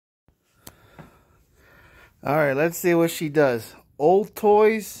Alright, let's see what she does. Old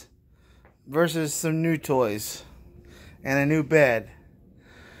toys versus some new toys. And a new bed.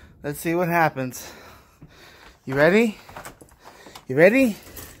 Let's see what happens. You ready? You ready?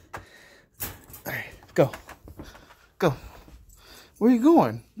 Alright, go. Go. Where are you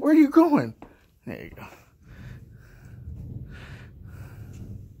going? Where are you going? There you go.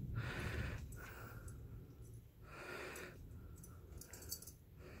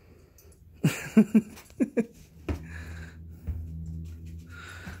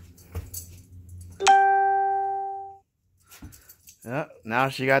 Yeah, now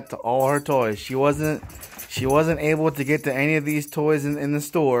she got all her toys. She wasn't able to get to any of these toys in the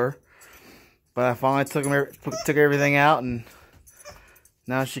store, but I finally took everything out, and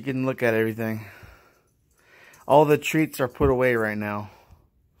now she can look at everything. All the treats are put away right now.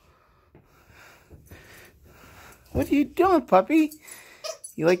 What are you doing, puppy?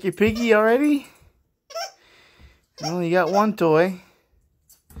 You like your piggy already? You only got one toy.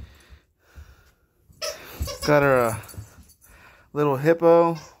 Got her a little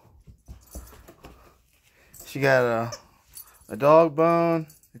hippo. She got a dog bone.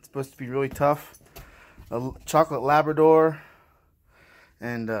 It's supposed to be really tough. A chocolate Labrador.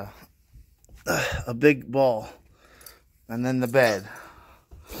 And a big ball. And then the bed.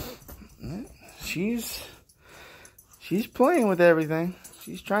 She's playing with everything.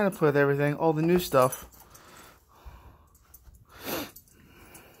 She's trying to play with everything. All the new stuff.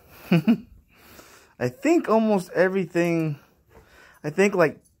 I think almost everything... I think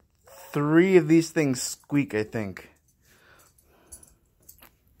like 3 of these things squeak, I think.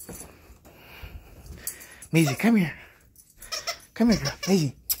 Mazey, come here. Come here, girl.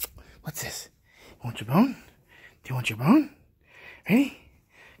 Mazey, what's this? You want your bone? Do you want your bone? Ready?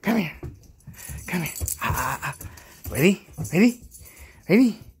 Come here. Come here. Ready? Ready?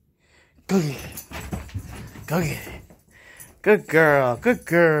 Ready? Go get it. Go get it. Good girl. Good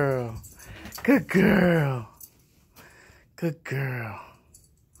girl. Good girl. Good girl.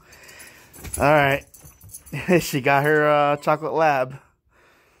 Alright. She got her chocolate lab.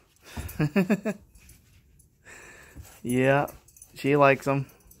 Yeah. She likes them.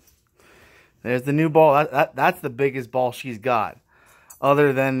 There's the new ball. That's the biggest ball she's got.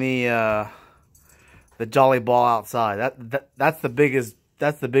 Other than the jolly ball outside. That's the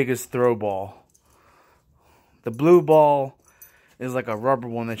biggest throw ball. The blue ball is like a rubber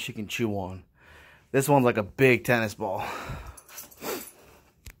one that she can chew on. This one's like a big tennis ball.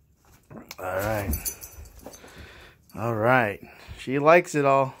 Alright. Alright. She likes it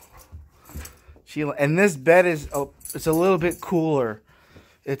all. And this bed is it's a little bit cooler.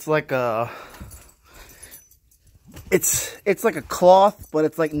 It's like a it's like a cloth, but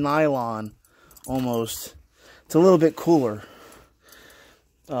it's like nylon almost. It's a little bit cooler.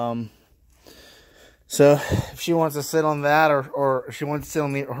 So if she wants to sit on that, or if she wants to sit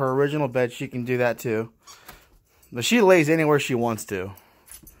on her original bed, she can do that too. But she lays anywhere she wants to.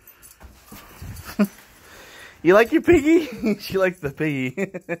 You like your piggy? She likes the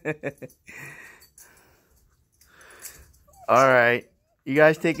piggy. Alright. You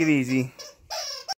guys take it easy.